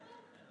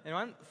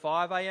Anyone?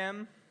 5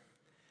 a.m.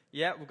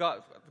 Yeah, we've got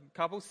a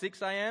couple,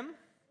 6 a.m.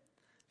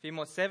 A few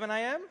more, 7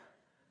 a.m.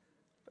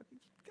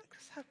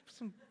 Let's have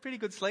some pretty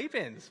good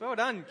sleep-ins. Well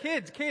done.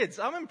 Kids,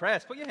 I'm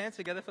impressed. Put your hands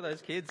together for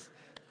those kids.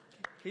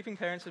 Keeping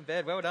parents in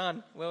bed. Well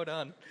done.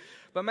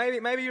 But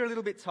maybe you're a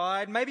little bit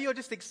tired. Maybe you're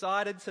just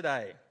excited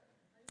today.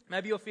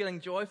 Maybe you're feeling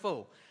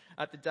joyful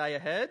at the day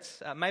ahead.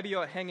 Maybe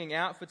you're hanging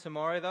out for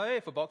tomorrow, though.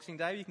 For Boxing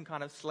Day, you can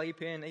kind of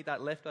sleep in, eat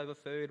that leftover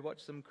food,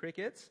 watch some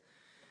cricket.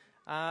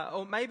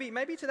 Or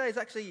maybe today is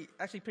actually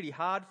pretty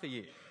hard for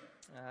you.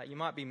 You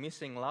might be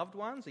missing loved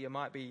ones, or you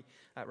might be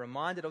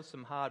reminded of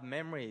some hard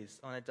memories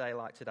on a day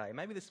like today.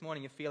 Maybe this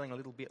morning you're feeling a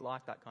little bit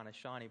like that kind of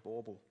shiny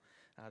bauble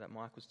that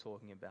Mike was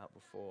talking about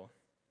before.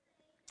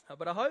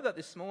 But I hope that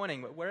this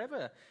morning,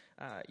 wherever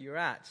you're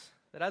at,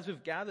 that as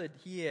we've gathered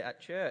here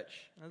at church,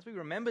 as we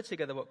remember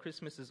together what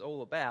Christmas is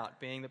all about,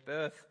 being the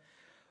birth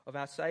of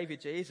our Saviour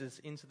Jesus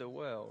into the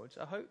world,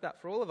 I hope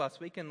that for all of us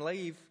we can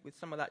leave with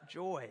some of that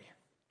joy.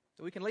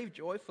 That we can leave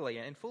joyfully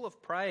and full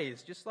of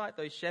praise, just like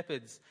those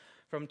shepherds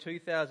from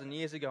 2,000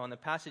 years ago in the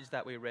passage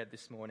that we read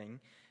this morning,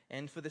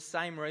 and for the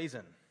same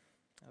reason,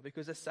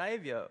 because a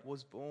Saviour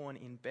was born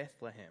in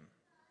Bethlehem.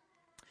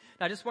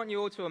 Now, I just want you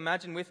all to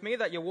imagine with me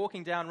that you're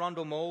walking down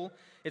Rundle Mall,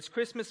 it's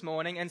Christmas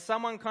morning, and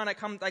someone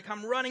they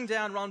come running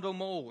down Rundle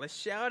Mall. They're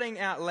shouting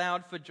out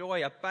loud for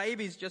joy. A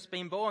baby's just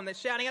been born. They're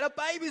shouting out,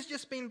 a baby's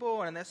just been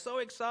born, and they're so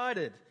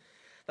excited.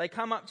 They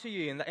come up to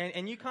you,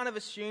 and you kind of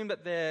assume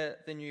that they're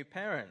the new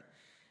parent.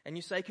 And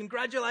you say,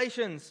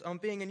 congratulations on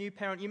being a new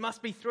parent. You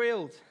must be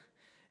thrilled.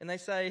 And they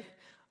say,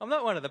 I'm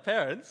not one of the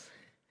parents.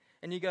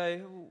 And you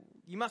go,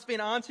 you must be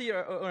an auntie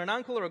or an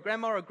uncle or a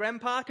grandma or a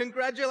grandpa.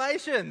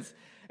 Congratulations.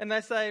 And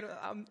they say,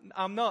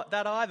 I'm not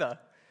that either.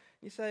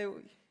 You say,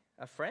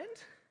 a friend?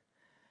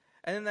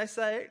 And then they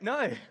say,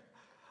 no,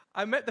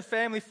 I met the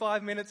family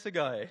 5 minutes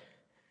ago.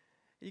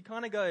 You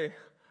kind of go,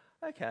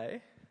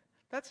 okay,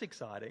 that's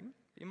exciting.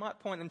 You might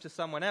point them to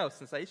someone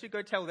else and say, you should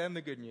go tell them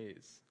the good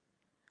news.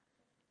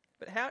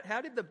 But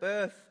how did the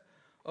birth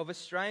of a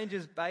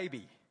stranger's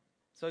baby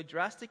so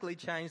drastically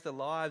change the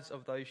lives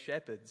of those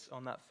shepherds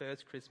on that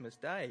first Christmas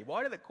day?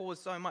 Why did it cause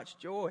so much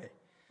joy?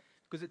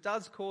 Because it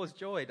does cause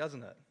joy,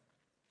 doesn't it?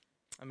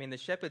 I mean, the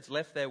shepherds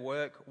left their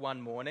work one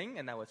morning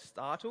and they were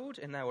startled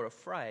and they were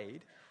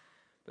afraid.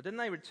 But then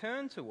they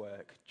returned to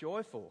work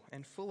joyful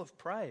and full of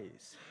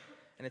praise.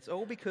 And it's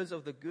all because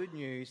of the good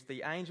news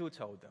the angel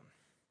told them.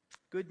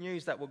 Good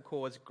news that would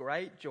cause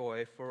great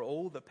joy for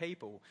all the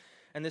people.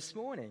 And this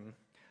morning,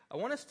 I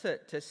want us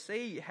to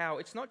see how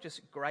it's not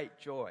just great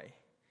joy,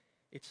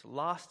 it's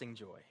lasting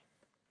joy.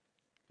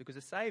 Because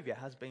a Saviour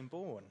has been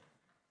born.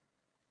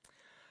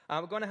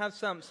 We're going to have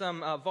some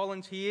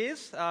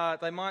volunteers.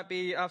 They might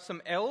be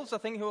some elves, I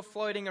think, who are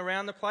floating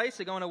around the place.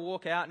 They're going to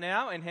walk out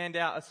now and hand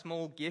out a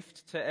small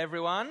gift to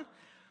everyone.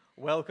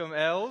 Welcome,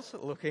 elves.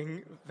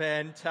 Looking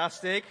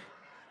fantastic.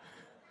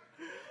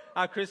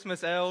 Our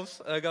Christmas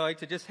elves are going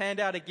to just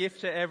hand out a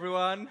gift to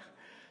everyone.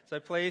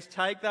 So please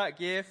take that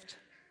gift.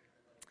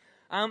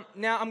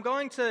 Now, I'm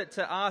going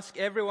to ask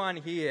everyone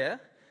here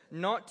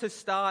not to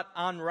start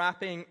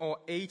unwrapping or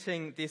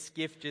eating this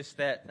gift just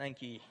yet.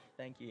 Thank you.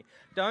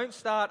 Don't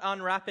start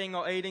unwrapping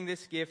or eating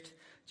this gift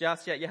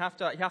just yet. You have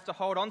to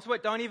hold on to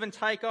it. Don't even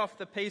take off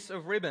the piece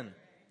of ribbon.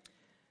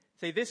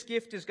 See, this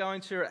gift is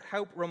going to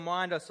help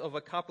remind us of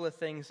a couple of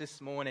things this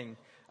morning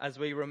as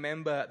we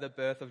remember the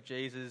birth of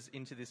Jesus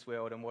into this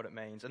world and what it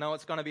means. I know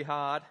it's going to be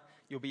hard.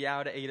 You'll be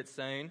able to eat it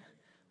soon.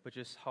 But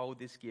just hold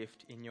this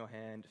gift in your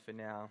hand for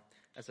now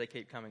as they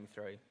keep coming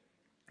through.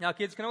 Now,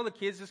 kids, can all the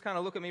kids just kind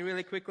of look at me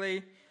really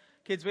quickly?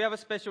 Kids, we have a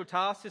special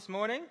task this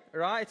morning,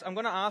 right? I'm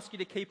going to ask you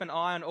to keep an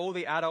eye on all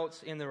the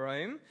adults in the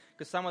room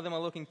because some of them are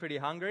looking pretty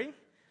hungry,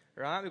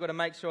 right? We've got to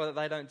make sure that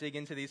they don't dig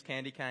into these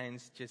candy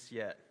canes just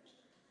yet.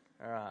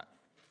 All right.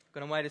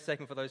 Going to wait a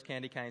second for those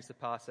candy canes to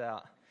pass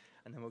out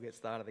and then we'll get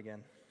started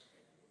again.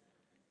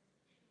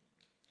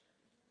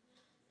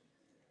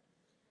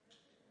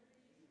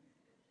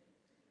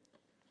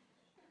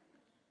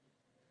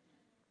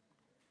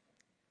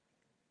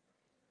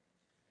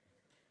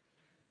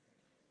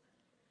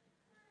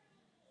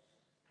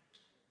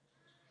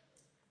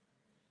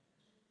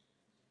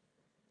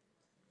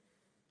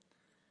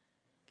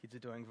 Kids are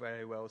doing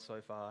very well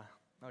so far.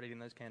 Not eating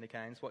those candy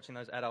canes, watching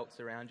those adults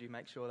around you,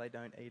 make sure they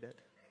don't eat it.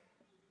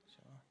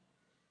 Sure.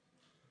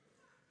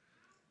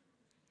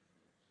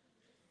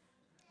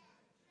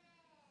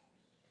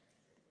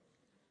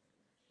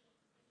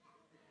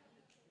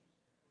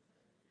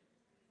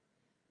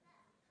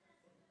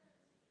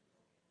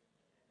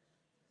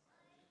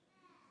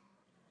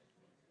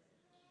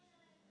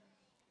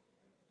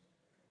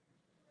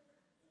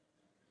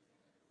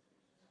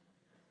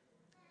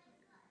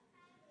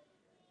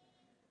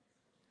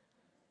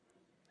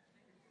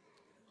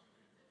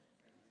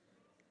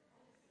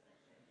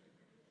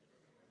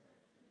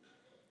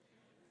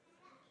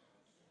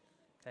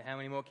 Okay, how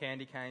many more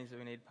candy canes do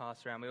we need to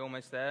pass around? We're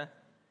almost there?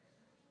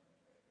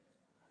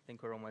 I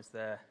think we're almost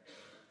there.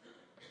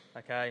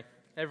 Okay,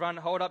 everyone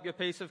hold up your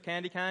piece of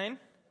candy cane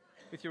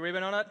with your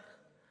ribbon on it.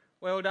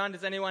 Well done.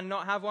 Does anyone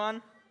not have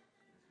one?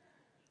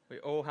 We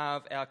all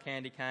have our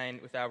candy cane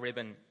with our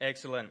ribbon.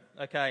 Excellent.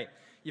 Okay,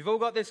 you've all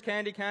got this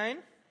candy cane.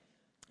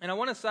 And I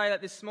want to say that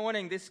this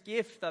morning, this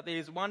gift that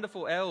these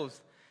wonderful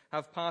elves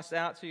have passed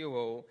out to you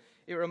all,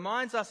 it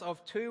reminds us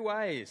of two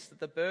ways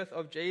that the birth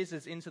of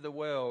Jesus into the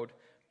world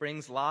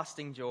brings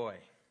lasting joy.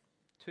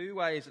 Two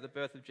ways that the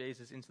birth of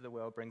Jesus into the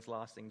world brings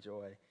lasting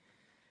joy.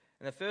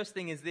 And the first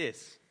thing is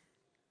this,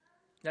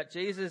 that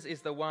Jesus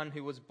is the one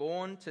who was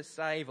born to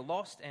save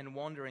lost and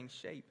wandering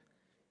sheep.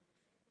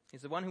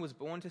 He's the one who was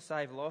born to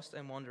save lost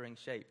and wandering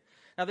sheep.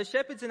 Now, the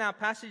shepherds in our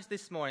passage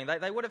this morning,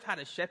 they would have had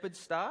a shepherd's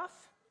staff.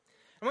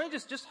 I want you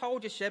to just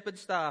hold your shepherd's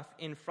staff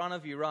in front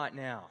of you right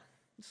now.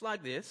 It's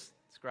like this.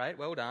 It's great.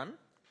 Well done.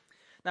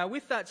 Now,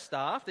 with that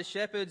staff, the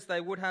shepherds,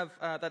 they'd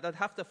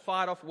have to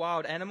fight off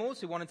wild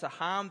animals who wanted to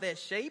harm their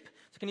sheep.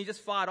 So can you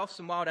just fight off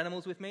some wild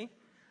animals with me?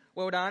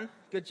 Well done.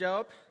 Good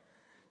job.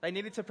 They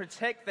needed to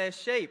protect their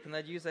sheep, and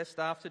they'd use their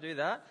staff to do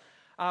that.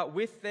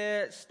 With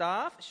their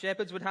staff,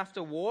 shepherds would have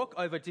to walk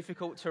over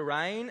difficult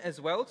terrain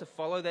as well to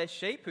follow their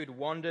sheep who'd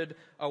wandered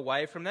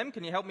away from them.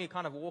 Can you help me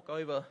kind of walk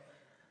over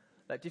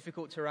that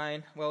difficult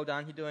terrain? Well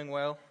done. You're doing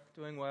well.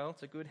 Doing well.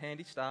 It's a good,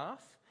 handy staff.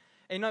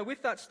 And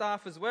with that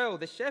staff as well,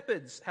 the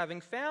shepherds,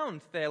 having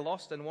found their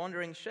lost and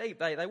wandering sheep,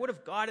 they would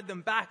have guided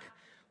them back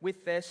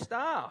with their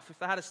staff. If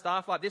they had a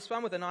staff like this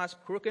one with a nice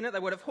crook in it, they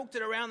would have hooked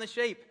it around the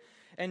sheep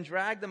and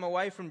dragged them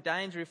away from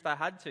danger if they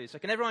had to. So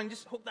can everyone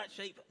just hook that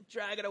sheep,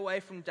 drag it away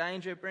from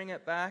danger, bring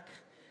it back?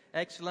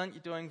 Excellent.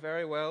 You're doing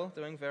very well.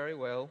 Doing very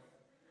well.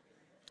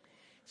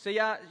 So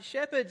yeah,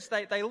 shepherds,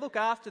 they look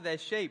after their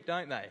sheep,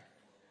 don't they?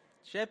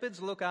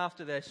 Shepherds look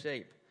after their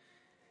sheep.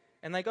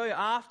 And they go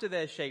after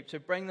their sheep to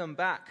bring them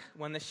back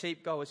when the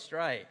sheep go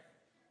astray.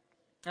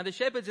 Now, the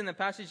shepherds in the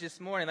passage this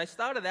morning, they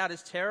started out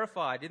as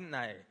terrified, didn't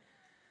they?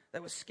 They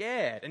were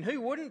scared. And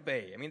who wouldn't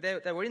be? I mean,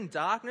 they were in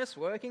darkness,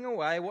 working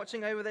away,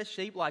 watching over their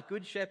sheep like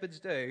good shepherds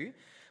do,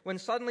 when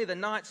suddenly the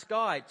night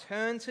sky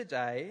turned to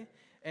day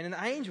and an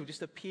angel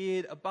just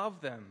appeared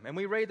above them. And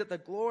we read that the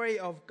glory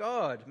of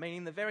God,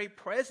 meaning the very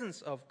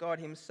presence of God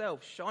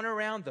himself, shone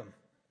around them.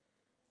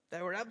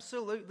 They were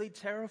absolutely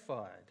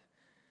terrified.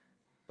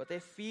 But their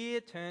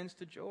fear turns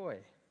to joy.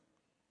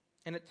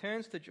 And it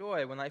turns to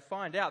joy when they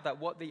find out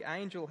that what the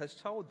angel has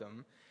told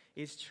them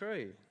is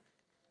true.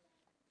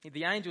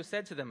 The angel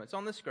said to them, it's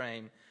on the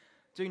screen,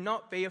 "Do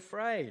not be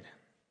afraid.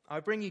 I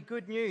bring you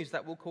good news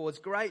that will cause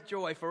great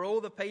joy for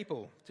all the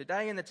people.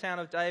 Today in the town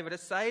of David, a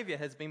Saviour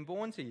has been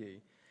born to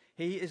you.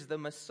 He is the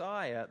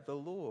Messiah, the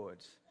Lord.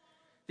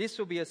 This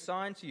will be a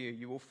sign to you.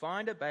 You will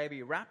find a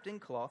baby wrapped in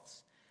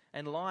cloths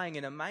and lying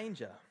in a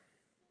manger."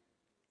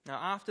 Now,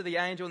 after the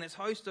angel and this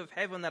host of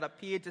heaven that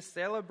appeared to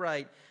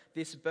celebrate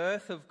this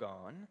birth of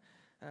God,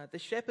 the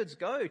shepherds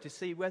go to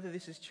see whether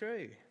this is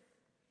true.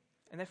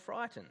 And they're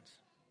frightened.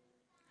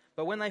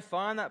 But when they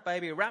find that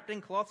baby wrapped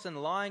in cloths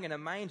and lying in a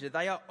manger,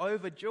 they are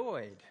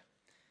overjoyed.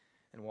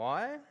 And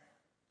why?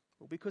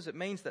 Well, because it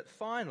means that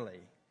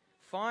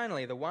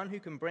finally, the one who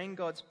can bring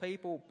God's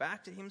people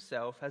back to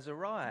himself has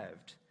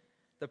arrived.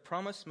 The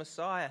promised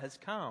Messiah has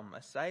come.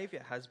 A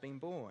Saviour has been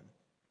born.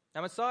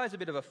 Now, Messiah is a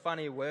bit of a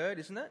funny word,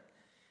 isn't it?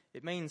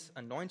 It means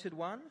anointed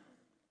one.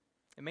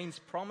 It means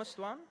promised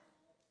one.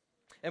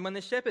 And when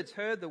the shepherds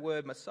heard the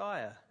word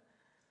Messiah,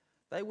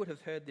 they would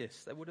have heard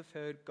this. They would have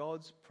heard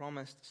God's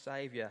promised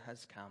Saviour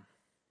has come.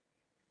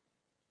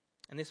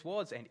 And this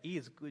was and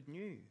is good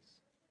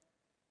news.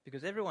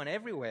 Because everyone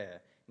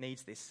everywhere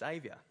needs this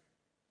Saviour.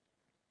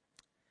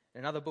 In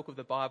another book of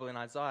the Bible, in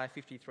Isaiah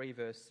 53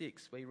 verse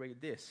 6, we read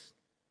this.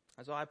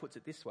 Isaiah puts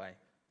it this way.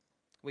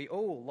 "We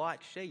all,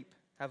 like sheep,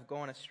 have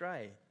gone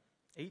astray.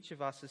 Each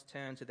of us has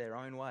turned to their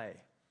own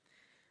way."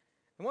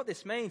 And what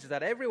this means is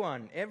that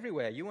everyone,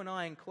 everywhere, you and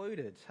I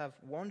included, have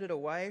wandered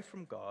away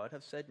from God,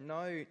 have said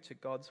no to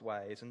God's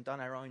ways and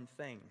done our own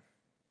thing.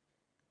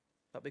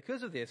 But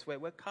because of this,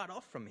 we're cut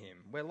off from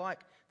him. We're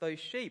like those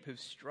sheep who've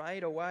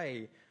strayed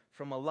away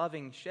from a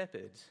loving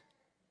shepherd,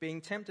 being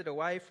tempted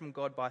away from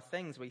God by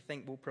things we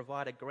think will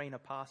provide a greener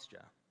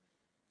pasture,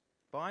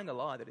 buying the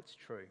lie that it's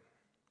true.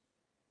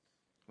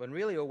 When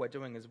really all we're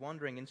doing is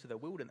wandering into the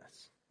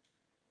wilderness,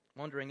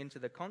 wandering into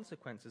the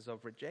consequences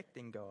of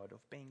rejecting God,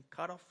 of being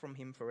cut off from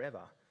him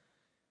forever,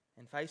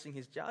 and facing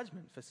his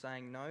judgment for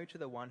saying no to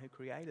the one who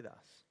created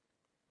us.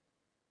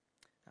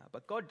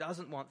 But God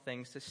doesn't want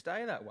things to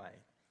stay that way.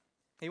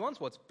 He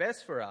wants what's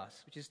best for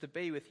us, which is to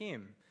be with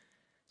him.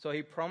 So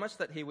he promised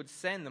that he would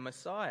send the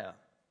Messiah,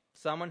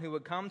 someone who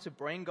would come to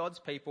bring God's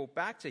people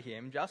back to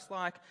him, just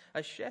like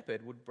a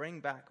shepherd would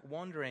bring back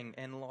wandering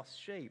and lost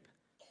sheep.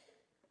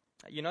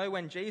 You know,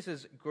 when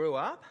Jesus grew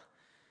up,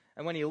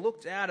 and when he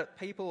looked out at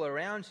people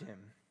around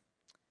him,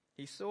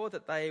 he saw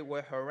that they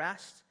were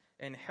harassed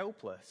and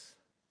helpless,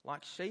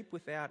 like sheep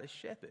without a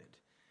shepherd,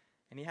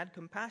 and he had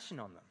compassion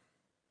on them.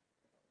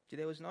 See,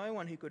 there was no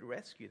one who could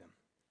rescue them,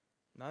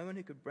 no one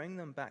who could bring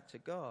them back to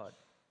God,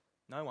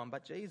 no one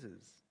but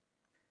Jesus.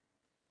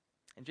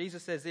 And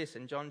Jesus says this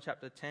in John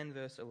chapter 10,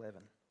 verse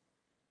 11.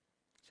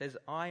 He says,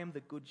 "I am the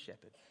good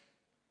shepherd.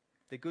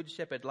 The good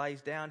shepherd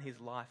lays down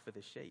his life for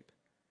the sheep."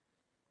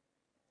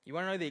 You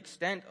want to know the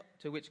extent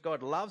to which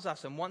God loves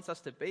us and wants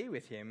us to be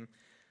with him?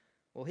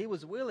 Well, he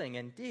was willing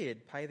and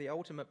did pay the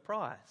ultimate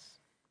price.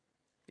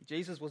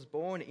 Jesus was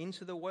born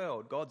into the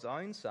world, God's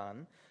own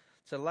son,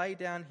 to lay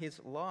down his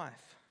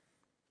life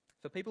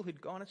for people who'd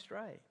gone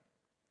astray,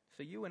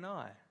 for you and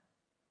I,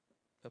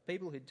 for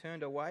people who'd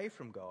turned away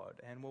from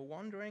God and were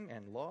wandering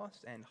and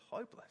lost and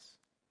hopeless.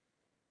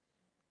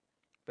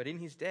 But in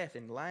his death,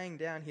 in laying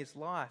down his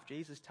life,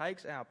 Jesus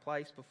takes our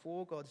place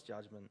before God's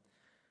judgment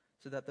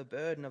so that the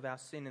burden of our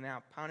sin and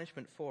our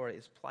punishment for it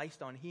is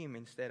placed on him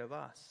instead of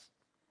us.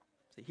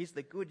 See, he's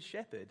the good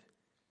shepherd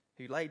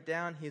who laid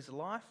down his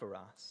life for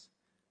us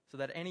so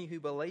that any who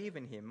believe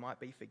in him might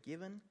be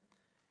forgiven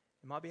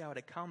and might be able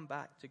to come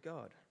back to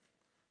God.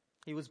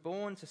 He was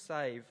born to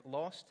save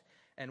lost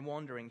and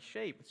wandering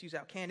sheep. Let's use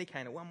our candy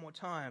cane one more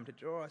time to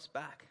draw us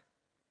back.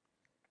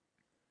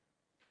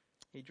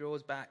 He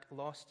draws back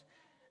lost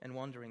and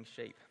wandering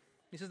sheep.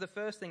 This is the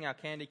first thing our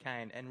candy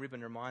cane and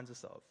ribbon reminds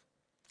us of.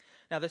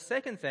 Now, the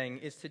second thing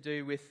is to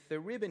do with the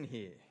ribbon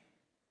here.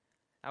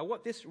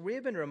 What this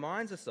ribbon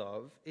reminds us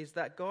of is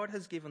that God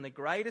has given the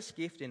greatest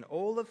gift in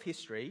all of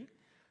history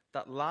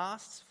that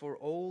lasts for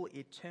all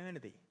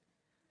eternity.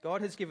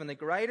 God has given the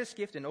greatest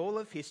gift in all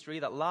of history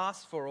that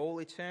lasts for all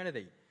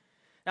eternity.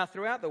 Now,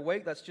 throughout the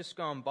week that's just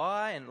gone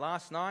by, and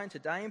last night and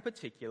today in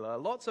particular,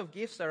 lots of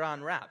gifts are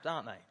unwrapped,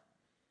 aren't they?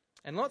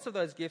 And lots of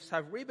those gifts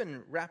have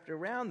ribbon wrapped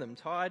around them,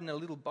 tied in a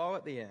little bow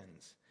at the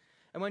ends.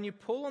 And when you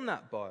pull on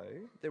that bow,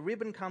 the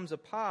ribbon comes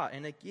apart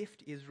and a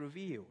gift is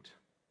revealed.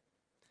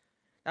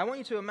 Now, I want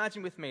you to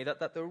imagine with me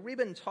that the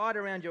ribbon tied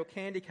around your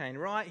candy cane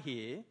right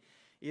here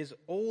is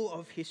all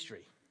of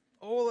history.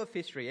 All of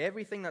history,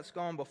 everything that's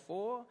gone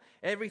before,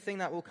 everything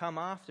that will come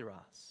after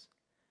us.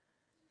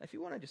 If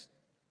you want to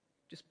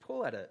just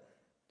pull at it,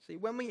 see,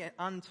 when we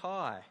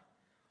untie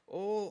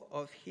all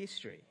of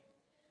history,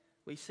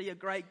 we see a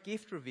great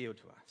gift revealed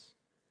to us.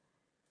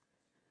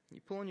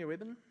 You pull on your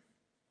ribbon.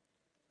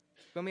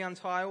 When we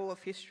untie all of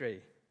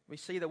history, we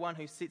see the one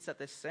who sits at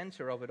the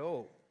centre of it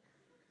all.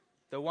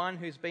 The one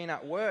who's been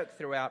at work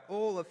throughout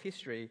all of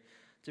history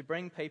to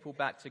bring people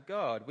back to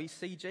God. We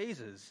see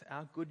Jesus,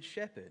 our good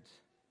shepherd.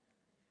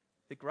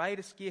 The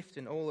greatest gift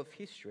in all of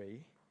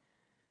history,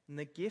 and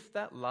the gift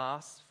that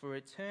lasts for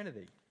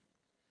eternity.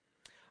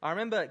 I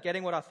remember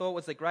getting what I thought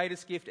was the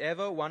greatest gift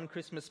ever one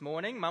Christmas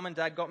morning. Mum and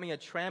Dad got me a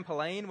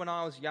trampoline when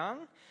I was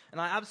young,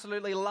 and I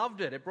absolutely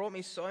loved it. It brought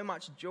me so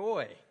much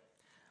joy.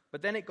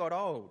 But then it got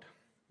old.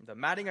 The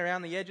matting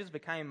around the edges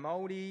became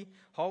mouldy,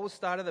 holes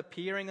started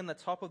appearing in the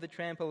top of the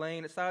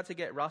trampoline, it started to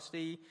get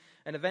rusty,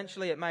 and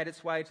eventually it made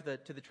its way to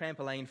the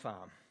trampoline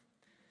farm.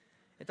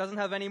 It doesn't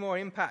have any more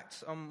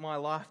impact on my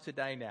life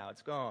today now,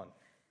 it's gone.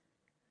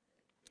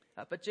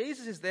 But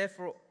Jesus is there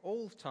for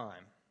all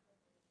time.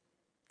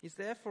 He's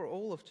there for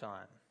all of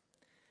time.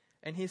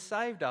 And he's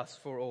saved us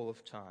for all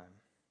of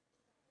time.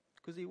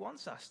 Because he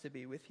wants us to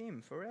be with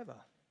him forever.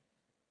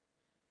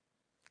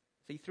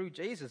 See, through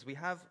Jesus we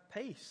have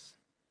peace.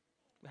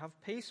 We have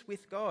peace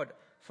with God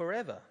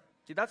forever.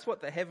 See, that's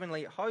what the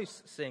heavenly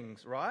host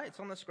sings, right? It's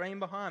on the screen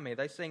behind me.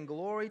 They sing,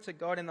 "Glory to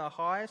God in the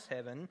highest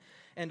heaven,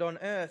 and on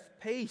earth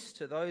peace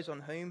to those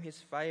on whom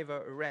his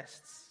favour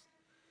rests."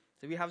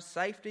 So we have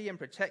safety and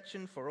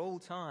protection for all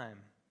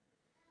time.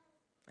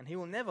 And he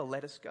will never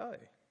let us go.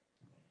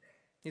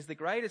 He's the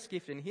greatest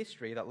gift in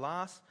history that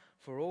lasts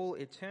for all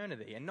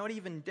eternity. And not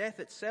even death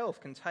itself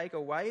can take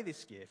away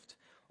this gift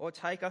or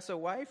take us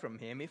away from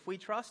him if we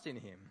trust in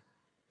him.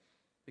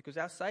 Because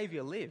our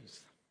Saviour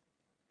lives.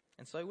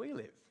 And so we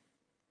live.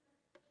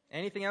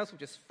 Anything else will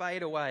just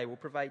fade away, will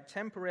provide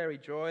temporary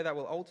joy that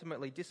will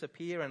ultimately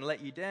disappear and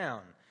let you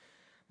down.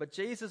 But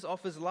Jesus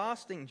offers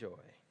lasting joy.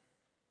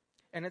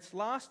 And it's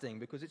lasting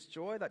because it's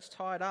joy that's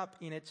tied up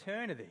in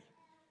eternity.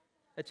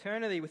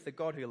 Eternity with the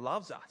God who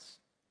loves us.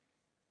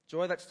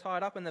 Joy that's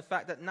tied up in the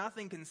fact that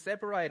nothing can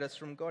separate us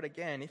from God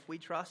again if we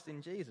trust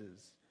in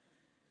Jesus.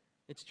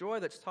 It's joy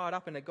that's tied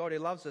up in a God who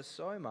loves us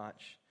so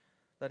much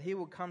that he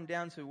will come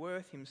down to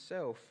earth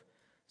himself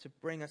to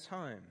bring us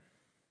home.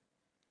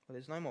 Where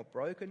there's no more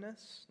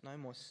brokenness, no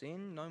more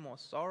sin, no more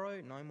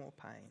sorrow, no more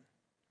pain.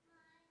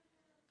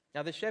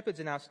 Now the shepherds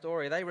in our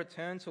story, they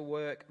return to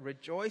work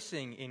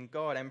rejoicing in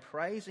God and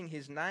praising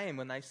his name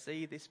when they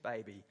see this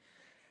baby.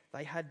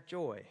 They had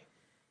joy.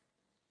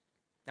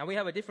 Now we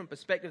have a different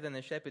perspective than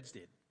the shepherds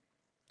did.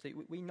 See,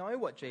 we know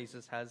what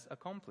Jesus has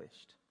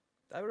accomplished.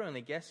 They were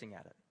only guessing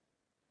at it.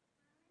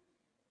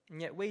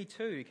 And yet we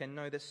too can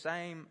know the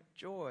same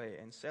joy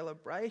and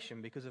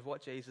celebration because of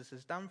what Jesus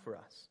has done for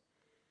us.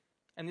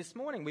 And this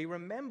morning we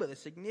remember the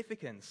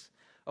significance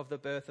of the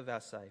birth of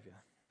our Saviour.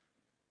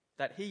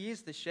 That he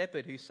is the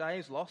shepherd who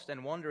saves lost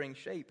and wandering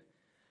sheep.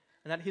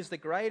 And that he's the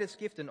greatest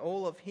gift in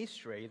all of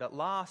history that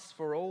lasts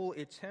for all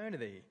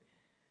eternity,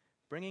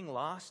 bringing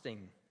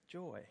lasting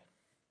joy.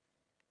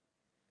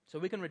 So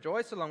we can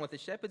rejoice along with the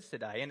shepherds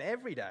today and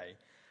every day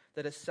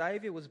that a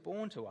Saviour was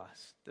born to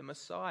us, the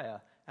Messiah,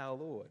 our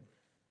Lord.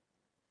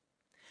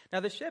 Now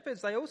the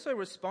shepherds, they also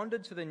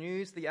responded to the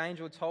news the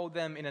angel told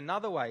them in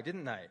another way,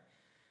 didn't they?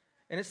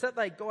 And it's that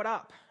they got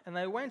up and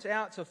they went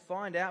out to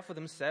find out for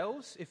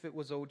themselves if it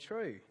was all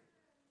true.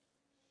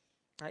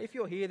 Now, if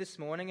you're here this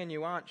morning and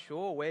you aren't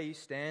sure where you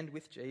stand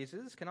with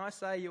Jesus, can I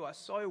say you are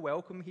so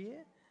welcome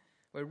here?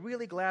 We're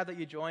really glad that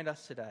you joined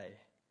us today.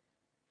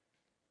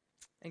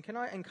 And can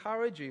I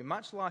encourage you,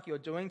 much like you're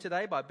doing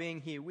today by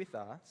being here with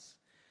us,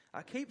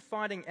 keep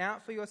finding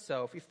out for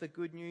yourself if the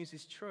good news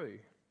is true.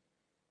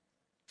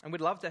 And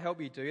we'd love to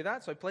help you do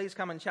that, so please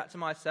come and chat to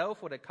myself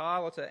or to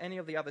Kyle or to any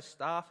of the other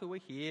staff who are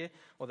here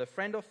or the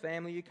friend or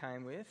family you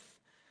came with.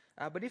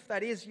 But if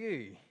that is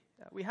you,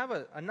 we have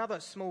another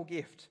small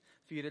gift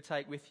for you to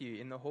take with you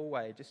in the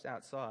hallway just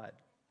outside.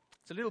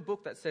 It's a little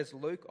book that says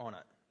Luke on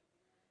it.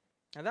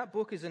 Now that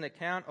book is an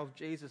account of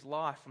Jesus'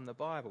 life from the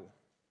Bible.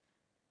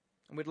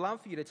 And we'd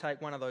love for you to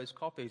take one of those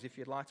copies if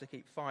you'd like to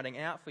keep finding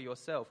out for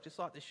yourself, just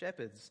like the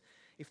shepherds,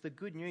 if the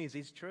good news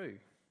is true.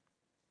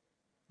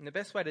 And the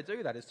best way to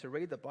do that is to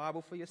read the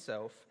Bible for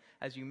yourself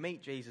as you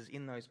meet Jesus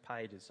in those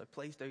pages. So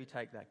please do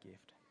take that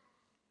gift.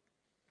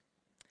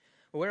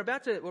 Well, we're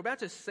about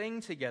to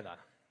sing together.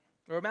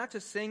 We're about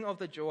to sing of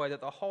the joy that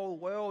the whole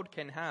world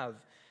can have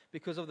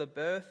because of the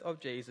birth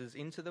of Jesus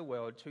into the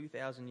world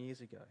 2,000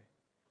 years ago.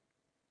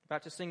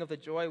 About to sing of the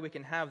joy we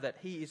can have that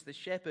he is the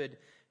shepherd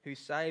who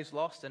saves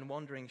lost and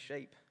wandering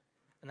sheep,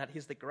 and that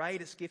he's the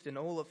greatest gift in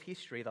all of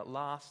history that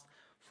lasts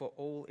for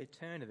all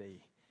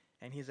eternity,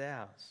 and he's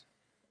ours.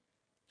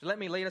 So let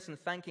me lead us in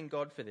thanking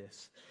God for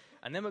this.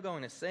 And then we're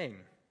going to sing.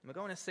 We're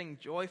going to sing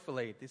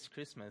joyfully this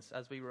Christmas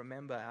as we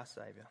remember our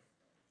Saviour.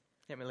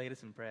 Let me lead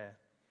us in prayer.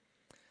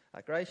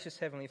 Our gracious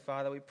Heavenly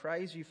Father, we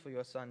praise you for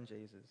your Son,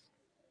 Jesus.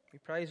 We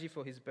praise you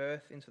for his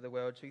birth into the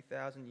world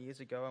 2,000 years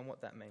ago and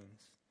what that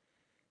means.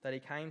 That he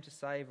came to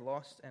save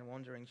lost and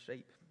wandering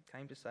sheep,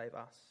 came to save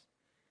us.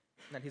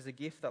 And that he's a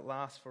gift that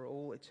lasts for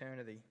all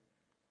eternity.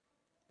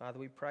 Father,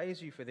 we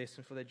praise you for this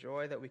and for the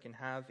joy that we can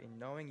have in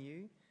knowing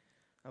you,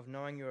 of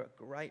knowing your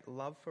great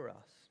love for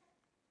us.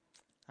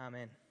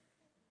 Amen.